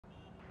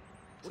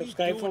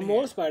Subscribe for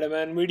more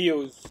Spider-Man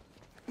videos.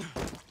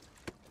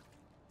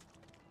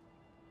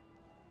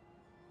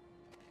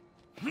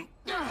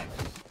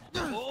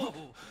 Oh,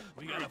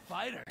 we got a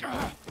fighter.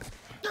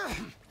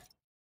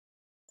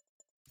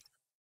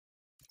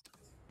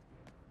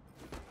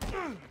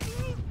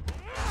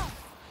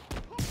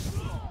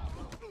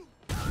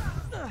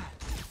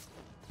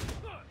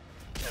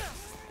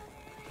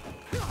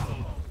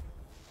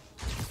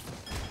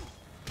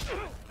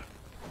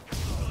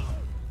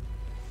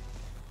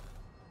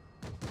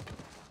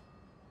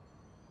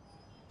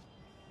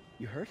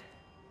 You hurt?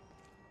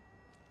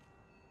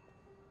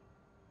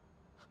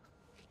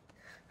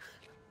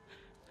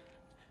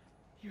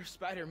 You're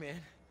Spider-Man.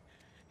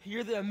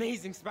 You're the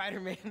amazing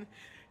Spider-Man.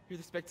 You're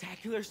the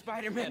spectacular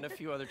Spider-Man. And a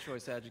few other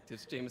choice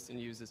adjectives Jameson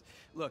uses.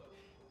 Look,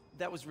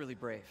 that was really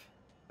brave.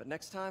 But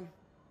next time,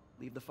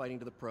 leave the fighting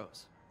to the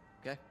pros,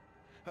 okay?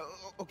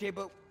 Okay,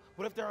 but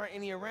what if there aren't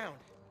any around?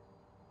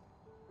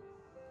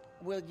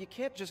 Well, you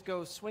can't just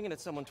go swinging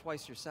at someone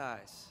twice your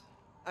size.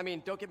 I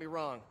mean, don't get me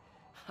wrong.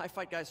 I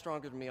fight guys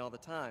stronger than me all the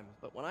time,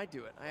 but when I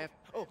do it, I have...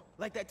 Oh,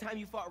 like that time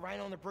you fought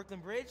Rhino on the Brooklyn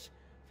Bridge?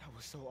 That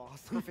was so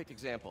awesome. Perfect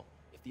example.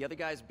 If the other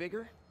guy's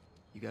bigger,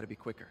 you gotta be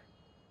quicker.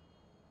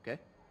 Okay?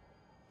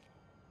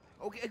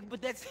 Okay,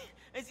 but that's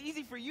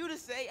easy for you to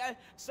say.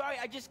 Sorry,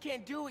 I just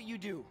can't do what you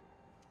do.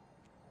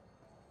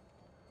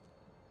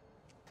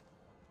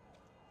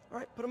 All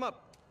right, put him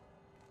up.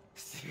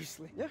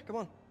 Seriously? Yeah, come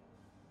on.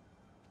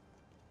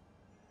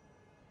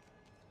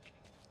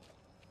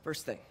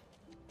 First thing.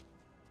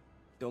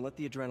 Don't let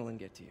the adrenaline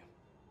get to you.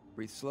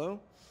 Breathe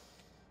slow,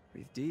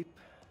 breathe deep,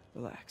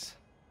 relax.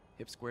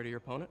 Hip square to your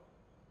opponent.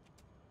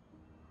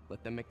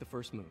 Let them make the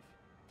first move.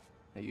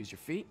 Now use your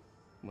feet.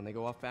 When they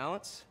go off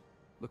balance,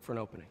 look for an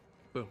opening.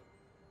 Boom.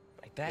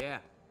 Like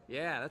that?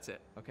 Yeah, that's it.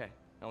 Okay.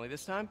 Only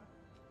this time,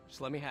 just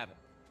let me have it.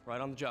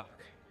 Right on the jaw.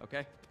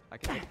 Okay? I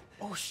can...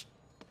 Oh,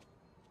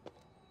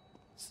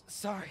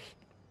 sorry.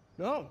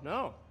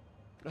 No.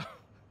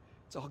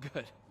 It's all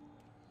good.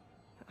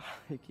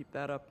 You keep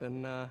that up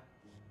and,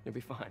 you'll be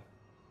fine.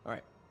 All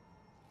right.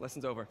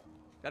 Lesson's over.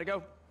 Gotta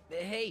go.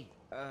 Hey,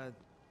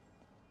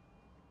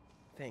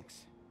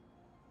 thanks.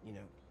 You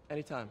know.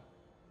 Anytime.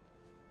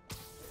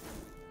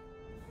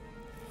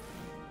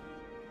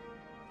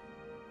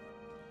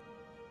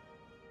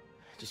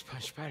 Just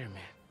punch Spider-Man.